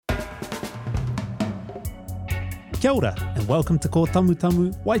Kia ora, and welcome to Ko Tamu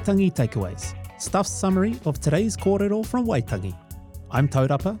Tamu Waitangi Takeaways, Stuff's summary of today's kōrero from Waitangi. I'm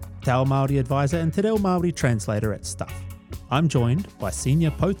Taurapa, Te Ao Māori advisor and Te Reo Māori translator at Stuff. I'm joined by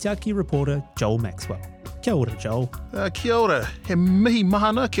senior Poutiaki reporter Joel Maxwell. Kia ora, Joel. Kia ora. He mihi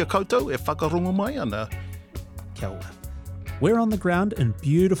mahana kia koutou e whakarongo mai ana. Kia ora. We're on the ground in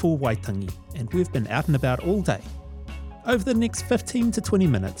beautiful Waitangi, and we've been out and about all day. Over the next 15 to 20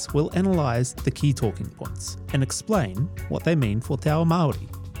 minutes, we'll analyse the key talking points and explain what they mean for Te Ao Māori.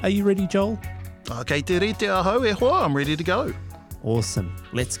 Are you ready, Joel? Kei te rite aho e hoa, I'm ready to go. Awesome.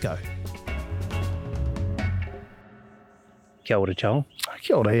 Let's go. Kia ora, Joel.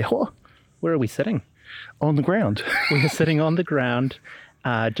 Kia ora e hoa. Where are we sitting? On the ground. We're sitting on the ground,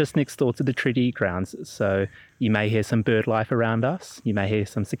 just next door to the treaty grounds. So you may hear some bird life around us. You may hear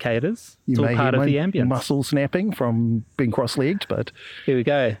some cicadas. It's all part of the ambience. Muscle snapping from being cross-legged, but here we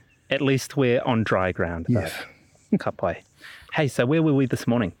go. At least we're on dry ground. Yes. Ka pai. Hey, so where were we this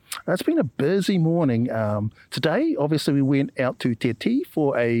morning? It's been a busy morning. Today, obviously, we went out to Te Tii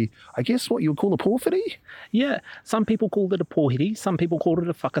for I guess what you would call a pōwhiri. Yeah, some people called it a pōhiri, some people called it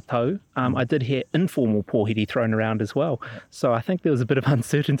a whakatau. I did hear informal pōhiri thrown around as well. So I think there was a bit of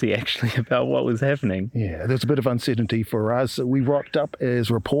uncertainty actually about what was happening. Yeah, there's a bit of uncertainty for us. We rocked up as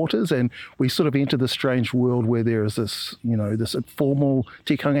reporters and we sort of entered this strange world where there is this, this informal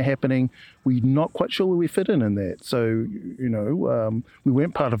tikanga happening. We're not quite sure where we fit in that. So, we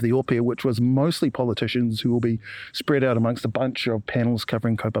weren't part of the ope, which was mostly politicians who will be spread out amongst a bunch of panels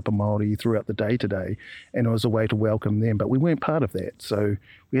covering kaupapa Māori throughout the day today. And it was a way to welcome them. But we weren't part of that. So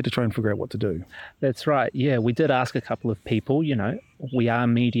we had to try and figure out what to do. That's right. Yeah, we did ask a couple of people, we are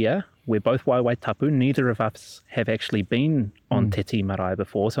media. We're both waiwai tapu. Neither of us have actually been on Te Tii marae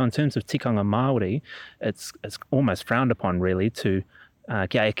before. So in terms of tikanga Māori, it's almost frowned upon really to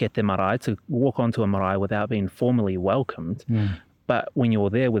kia eke te marae, to walk onto a marae without being formally welcomed. But when you're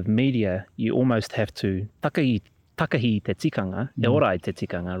there with media, you almost have to takahi te tikanga, e ora i te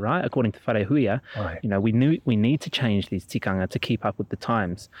tikanga, right? According to Whare Huia, we need to change these tikanga to keep up with the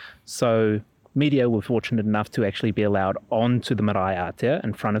times. So media were fortunate enough to actually be allowed onto the marae atea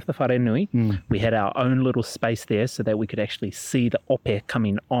in front of the whare nui. We had our own little space there so that we could actually see the ope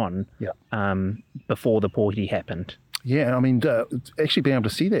coming on before the pōhiri happened. Yeah, I mean, actually being able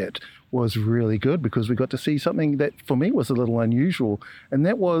to see that was really good because we got to see something that for me was a little unusual, and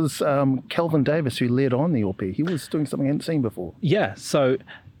that was Kelvin Davis, who led on the ope. He was doing something I hadn't seen before. Yeah, so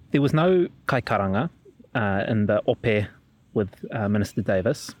there was no kaikaranga in the ope with Minister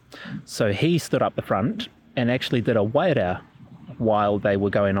Davis. So he stood up the front and actually did a wairea while they were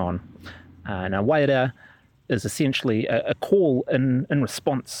going on. Now, wairea is essentially a call in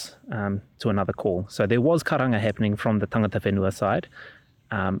response to another call. So there was karanga happening from the tangata whenua side,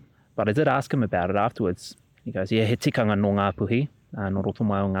 but I did ask him about it afterwards. He goes, yeah, he tikanga no ngā puhi, no roto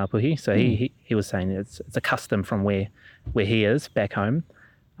mai o ngā puhi. So he was saying it's a custom from where he is back home,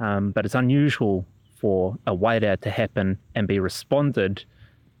 but it's unusual for a wairea to happen and be responded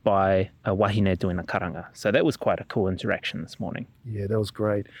by a wahine doing a karanga. So that was quite a cool interaction this morning. Yeah, that was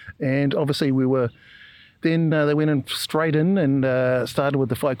great. And obviously Then they went in straight in and started with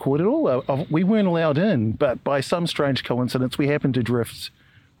the whai kōrero. We weren't allowed in, but by some strange coincidence, we happened to drift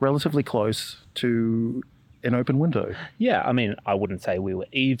relatively close to an open window. Yeah, I mean, I wouldn't say we were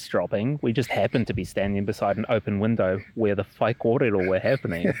eavesdropping. We just happened to be standing beside an open window where the whai kōrero were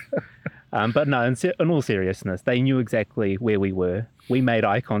happening. But no, in all seriousness, they knew exactly where we were. We made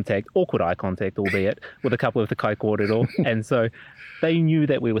eye contact, awkward eye contact, albeit, with a couple of the kai kōrero. And so they knew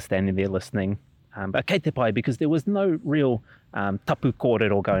that we were standing there listening. But kei te pai, because there was no real tapu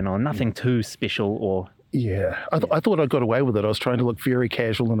kōrero going on, nothing too special or... Yeah, I thought I got away with it. I was trying to look very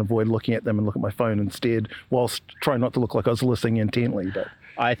casual and avoid looking at them and look at my phone instead, whilst trying not to look like I was listening intently. But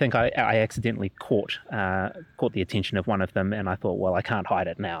I think I accidentally caught the attention of one of them, and I thought, well, I can't hide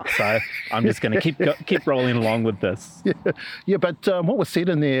it now, so I'm just going to keep rolling along with this. Yeah, but what was said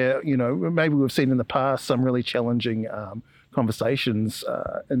in there, maybe we've seen in the past some really challenging conversations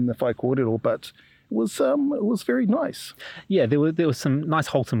in the whai kōrero, but it was very nice. Yeah, there was some nice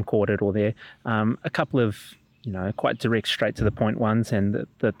wholesome kōrero there. A couple of quite direct, straight to the point ones, and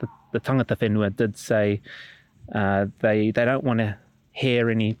the tangata whenua did say they don't want to hear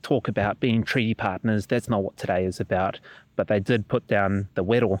any talk about being treaty partners. That's not what today is about. But they did put down the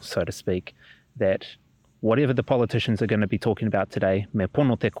wero, so to speak, that whatever the politicians are going to be talking about today, me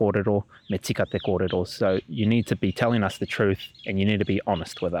pono te kōrero, me tika te kōrero. So you need to be telling us the truth and you need to be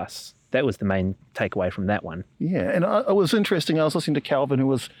honest with us. that was the main takeaway from that one. Yeah, and it was interesting. I was listening to Calvin, who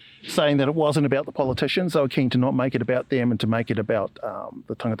was saying that it wasn't about the politicians. They were keen to not make it about them and to make it about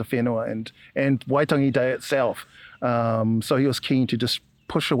the tangata whenua and Waitangi Day itself. So he was keen to just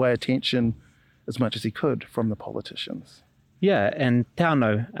push away attention as much as he could from the politicians. Yeah, and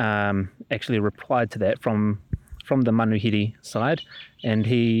Tauno actually replied to that from the Manuhiri side, and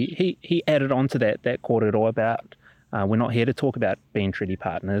he added on to that kōrero about we're not here to talk about being treaty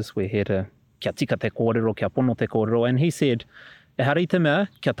partners, we're here to kia tika te kōrero, kia pono te kōrero, and he said, e hari te mea,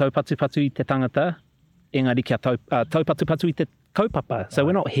 kia taupatupatu i te tangata, engari kia taupatupatu i te kaupapa. So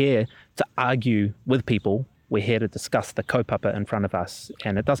we're not here to argue with people, we're here to discuss the kaupapa in front of us.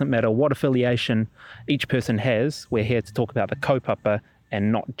 And it doesn't matter what affiliation each person has, we're here to talk about the kaupapa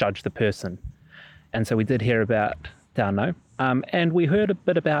and not judge the person. And so we did hear about Tauno. And we heard a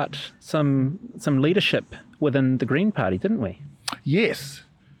bit about some leadership within the Green Party, didn't we? Yes,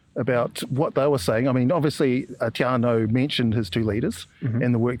 about what they were saying. I mean, obviously, Tauno mentioned his two leaders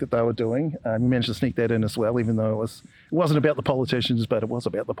and the work that they were doing. He managed to sneak that in as well, even though it wasn't about the politicians, but it was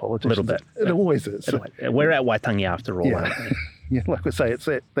about the politicians. A little bit. It always is. We're at Waitangi after all, aren't we? Yeah, like we say, it's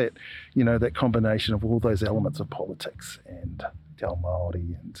that you know, that combination of all those elements of politics and Te Ao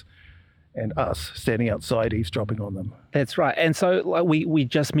Māori and us standing outside eavesdropping on them. That's right. And so like we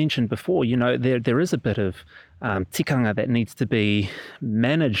just mentioned before, you know, there is a bit of tikanga that needs to be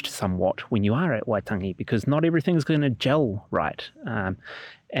managed somewhat when you are at Waitangi, because not everything's going to gel right.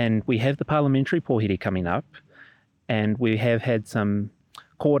 And we have the parliamentary pōhiri coming up, and we have had some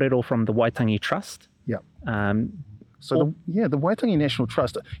kōrero from the Waitangi Trust. Yeah. So the Waitangi National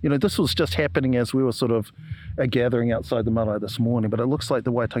Trust, you know, this was just happening as we were sort of gathering outside the marae this morning, but it looks like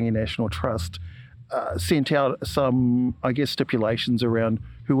the Waitangi National Trust sent out some, I guess, stipulations around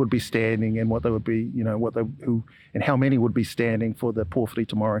who would be standing and what they would be, you know, who and how many would be standing for the pōwhiri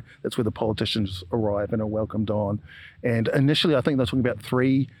tomorrow. That's where the politicians arrive and are welcomed on. And initially, I think they're talking about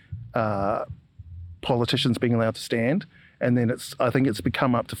 3 politicians being allowed to stand, and then I think it's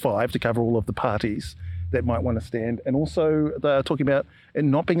become up to 5 to cover all of the parties that might want to stand. And also they're talking about it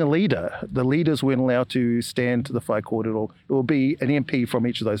not being a leader. The leaders weren't allowed to stand to the whai kōrero. It will be an MP from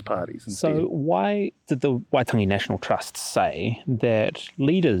each of those parties instead. So why did the Waitangi National Trust say that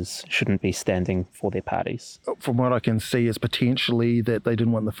leaders shouldn't be standing for their parties? From what I can see is potentially that they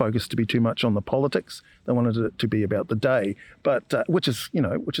didn't want the focus to be too much on the politics. They wanted it to be about the day, but which is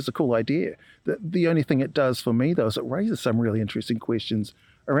a cool idea. The only thing it does for me though is it raises some really interesting questions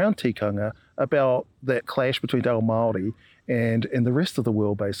around tikanga, about that clash between Te Ao Māori and the rest of the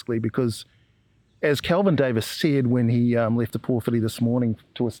world, basically, because as Calvin Davis said when he left the pōwhiri this morning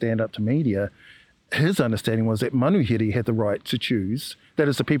to a stand up to media, his understanding was that Manuhiri had the right to choose, that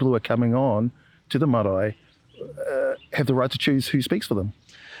is the people who are coming on to the marae have the right to choose who speaks for them.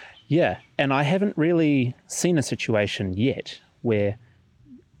 Yeah, and I haven't really seen a situation yet where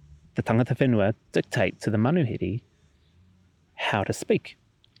the tangata whenua dictate to the Manuhiri how to speak.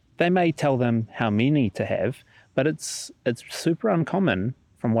 They may tell them how many to have, but it's super uncommon,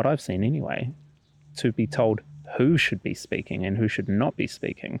 from what I've seen anyway, to be told who should be speaking and who should not be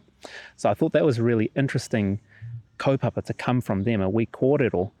speaking. So I thought that was a really interesting kaupapa to come from them, a wee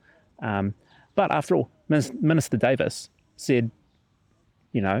kōrero. But after all, Minister Davis said,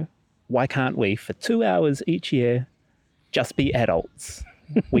 you know, why can't we, for 2 hours each year, just be adults?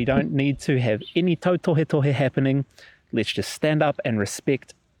 We don't need to have any tautohe happening. Let's just stand up and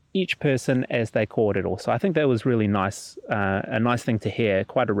respect each person as they kōrero. So I think that was really nice, a nice thing to hear,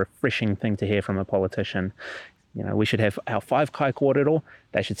 quite a refreshing thing to hear from a politician. You know, we should have our 5 kai kōrero.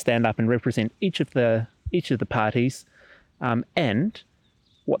 They should stand up and represent each of the parties. And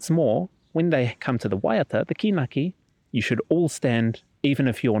what's more, when they come to the waiata, the kinaki, you should all stand, even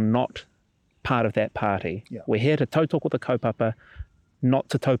if you're not part of that party. Yeah. We're here to tautoko the kaupapa, not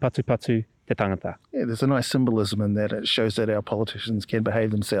to taupatupatu te tangata. Yeah, there's a nice symbolism in that. It shows that our politicians can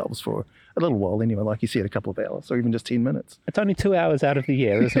behave themselves for a little while anyway, like you said, a couple of hours or even just 10 minutes. It's only 2 hours out of the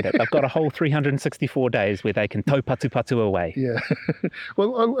year, isn't it? They've got a whole 364 days where they can taupatupatu away. Yeah.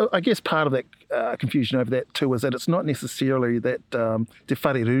 Well, I guess part of that confusion over that too is that it's not necessarily that te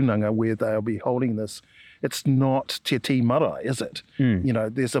whare runanga where they'll be holding this. It's not te marae, is it? You know,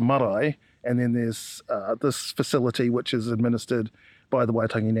 there's a marae and then there's this facility which is administered by the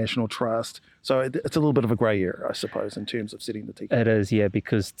Waitangi National Trust. So it's a little bit of a grey area, I suppose, in terms of setting the tikanga. It is, yeah,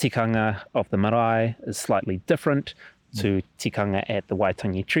 because tikanga of the marae is slightly different to tikanga at the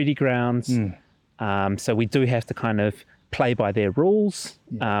Waitangi Treaty Grounds. So we do have to kind of play by their rules,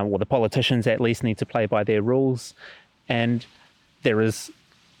 or the politicians at least need to play by their rules. And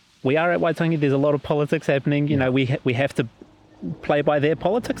we are at Waitangi, there's a lot of politics happening. You know, we have to play by their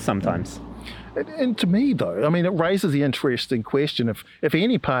politics sometimes. And to me, though, I mean, it raises the interesting question if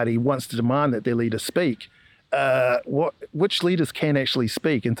any party wants to demand that their leaders speak, which leaders can actually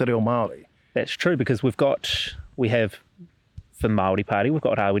speak in te reo Māori? That's true, because we have for the Māori Party, we've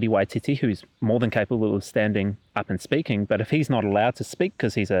got Rawiri Waititi, who's more than capable of standing up and speaking, but if he's not allowed to speak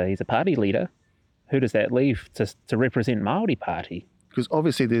because he's a party leader, who does that leave to represent Māori Party? Because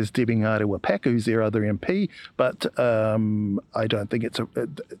obviously there's Debbie Ngārewa-Paku, who's their other MP, but I don't think it's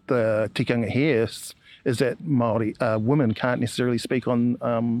the tikanga here is that Māori women can't necessarily speak on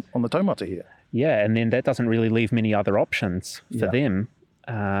the taumata here. Yeah, and then that doesn't really leave many other options for them.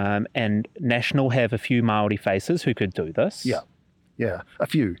 And National have a few Māori faces who could do this. Yeah, a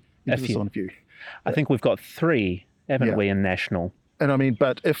few. A few. I think we've got 3, haven't we, in National? And I mean,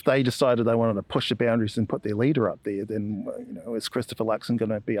 but if they decided they wanted to push the boundaries and put their leader up there, then, is Christopher Luxon going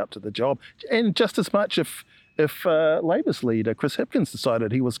to be up to the job? And just as much if Labour's leader, Chris Hipkins,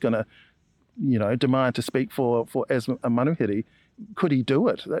 decided he was going to, demand to speak for as a manuhiri, could he do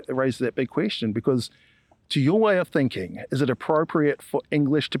it? That raises that big question, because to your way of thinking, is it appropriate for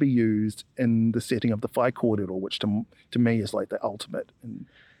English to be used in the setting of the whai kōrero, which to me is like the ultimate in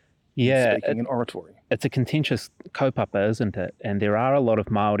speaking and oratory? It's a contentious kaupapa, isn't it? And there are a lot of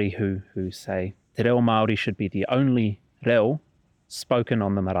Māori who say te reo Māori should be the only reo spoken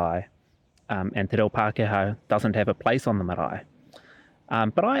on the marae, and te reo Pākehā doesn't have a place on the marae.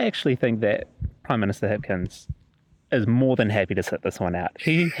 But I actually think that Prime Minister Hipkins is more than happy to sit this one out.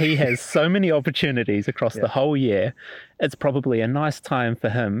 He has so many opportunities across the whole year. It's probably a nice time for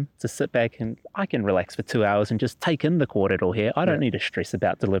him to sit back and I can relax for 2 hours and just take in the kōrero here. I don't need to stress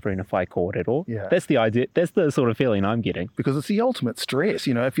about delivering a whai kōrero. Yeah. That's the idea. That's the sort of feeling I'm getting. Because it's the ultimate stress.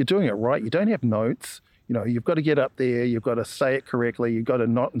 If you're doing it right, you don't have notes. You've got to get up there. You've got to say it correctly. You've got to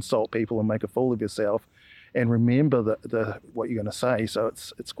not insult people and make a fool of yourself. And remember the what you're going to say. So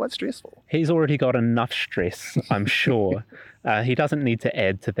it's quite stressful. He's already got enough stress, I'm sure. He doesn't need to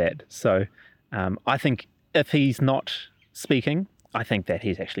add to that. So I think if he's not speaking, I think that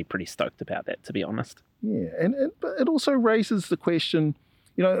he's actually pretty stoked about that, to be honest. Yeah, and it also raises the question,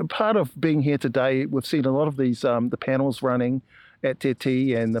 part of being here today, we've seen a lot of these, the panels running at Te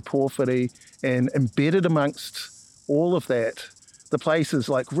Ti and the Pōwhiri, and embedded amongst all of that, the place is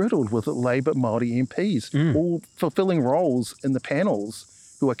like riddled with Labour Māori MPs, all fulfilling roles in the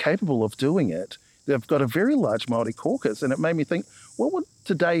panels who are capable of doing it. They've got a very large Māori caucus, and it made me think, what would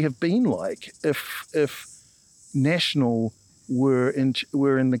today have been like if National were in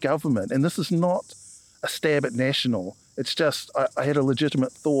the government? And this is not a stab at National. It's just I had a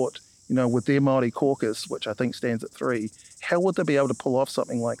legitimate thought, with their Māori caucus, which I think stands at 3, how would they be able to pull off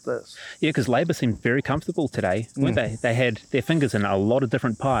something like this? Yeah, because Labour seemed very comfortable today, weren't they? They had their fingers in a lot of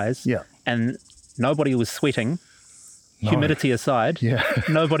different pies, and nobody was sweating. Humidity aside,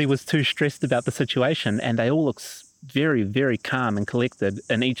 nobody was too stressed about the situation, and they all look very, very calm and collected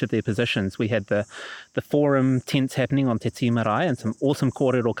in each of their positions. We had the forum tents happening on Te Tii Marae and some awesome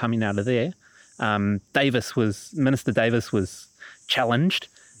kōrero coming out of there. Minister Davis was challenged.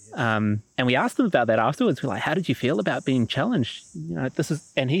 And we asked him about that afterwards. We're like, how did you feel about being challenged?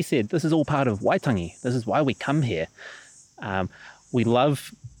 And he said, this is all part of Waitangi. This is why we come here. We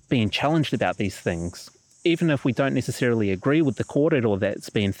love being challenged about these things. Even if we don't necessarily agree with the kōrero that's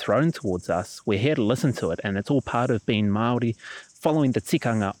been thrown towards us, we're here to listen to it. And it's all part of being Māori, following the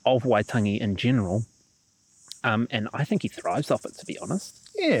tikanga of Waitangi in general. And I think he thrives off it, to be honest.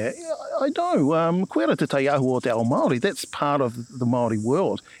 Yeah, I know. Koe ora te taiahu o te ao Māori, that's part of the Māori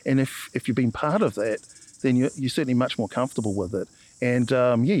world. And if you've been part of that, then you're certainly much more comfortable with it. And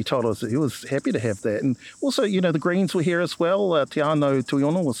he told us that he was happy to have that. And also, the Greens were here as well. Te Ano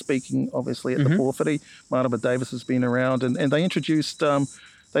Tuiona was speaking, obviously, at the Pōwhiri. Marama Davis has been around. And they introduced a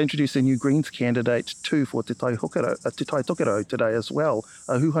new Greens candidate too for Te Tai Tokero today as well,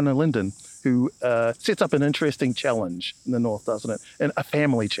 Huhana Linden, who sets up an interesting challenge in the north, doesn't it? And a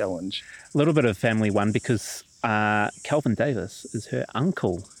family challenge. A little bit of a family one, because Kelvin Davis is her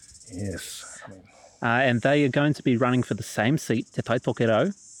uncle. Yes. And they are going to be running for the same seat, Te Tai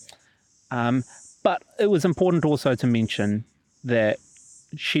Tokero. But it was important also to mention that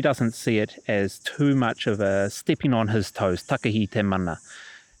she doesn't see it as too much of a stepping on his toes, takahi te mana.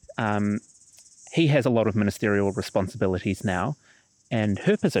 He has a lot of ministerial responsibilities now, and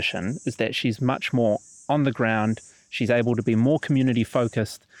her position is that she's much more on the ground. She's able to be more community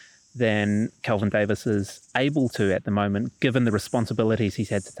focused than Kelvin Davis is able to at the moment, given the responsibilities he's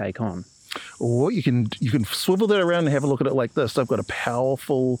had to take on. Or you can swivel that around and have a look at it like this. They've got a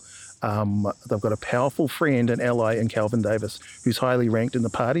powerful They've got a powerful friend and ally in Calvin Davis, who's highly ranked in the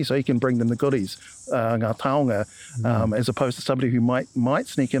party, so he can bring them the goodies, ngā taonga, as opposed to somebody who might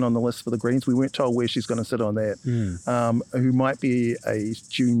sneak in on the list for the Greens. We weren't told where she's going to sit on that, who might be a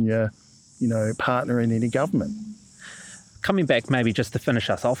junior, partner in any government. Coming back maybe just to finish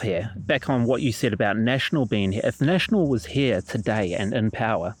us off here, back on what you said about National being here. If National was here today and in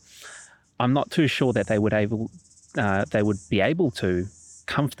power, I'm not too sure that they would be able to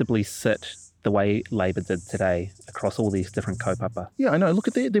comfortably sit the way Labour did today across all these different kaupapa. Yeah, I know. Look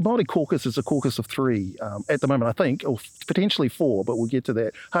at the Māori caucus is a caucus of 3 at the moment, I think, or potentially 4, but we'll get to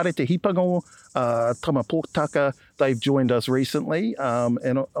that. Hare Te Hipango, Tamapōtaka, they've joined us recently,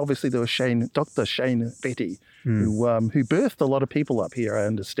 and obviously there was Dr. Shane Betty, who birthed a lot of people up here, I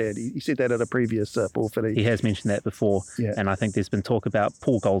understand. He said that at a previous pōwhiri. He has mentioned that before, and I think there's been talk about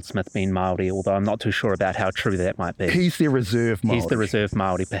Paul Goldsmith being Māori, although I'm not too sure about how true that might be. He's the reserve Māori. He's the reserve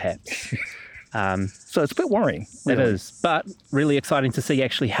Māori, perhaps. So it's a bit worrying. Really. It is, but really exciting to see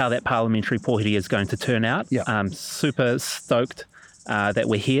actually how that parliamentary pōhiri is going to turn out. Yeah. Super stoked that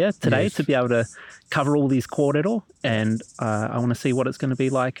we're here today to be able to cover all these kōrero, and I want to see what it's going to be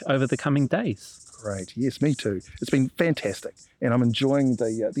like over the coming days. Great. Yes, me too. It's been fantastic, and I'm enjoying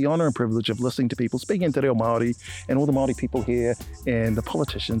the honour and privilege of listening to people speaking te reo Māori and all the Māori people here and the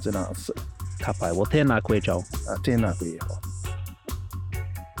politicians and us. Ka pai. Well, tēnā koe, Joel. Tēnā koe, iho.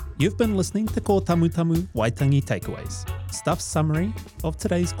 You've been listening to Ko Tamu Tamu Waitangi Takeaways, Stuff's summary of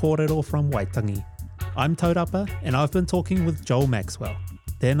today's kōrero from Waitangi. I'm Taurapa, and I've been talking with Joel Maxwell.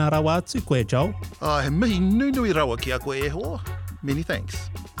 Tēnā rawa atu koe, Joel. He mihi nunui rawa ki a koe e hoa. Many thanks.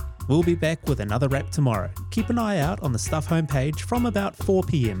 We'll be back with another wrap tomorrow. Keep an eye out on the Stuff homepage from about 4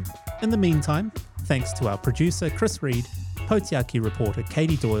 p.m. In the meantime, thanks to our producer Chris Reed, Potiaki reporter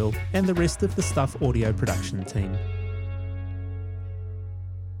Katie Doyle, and the rest of the Stuff audio production team.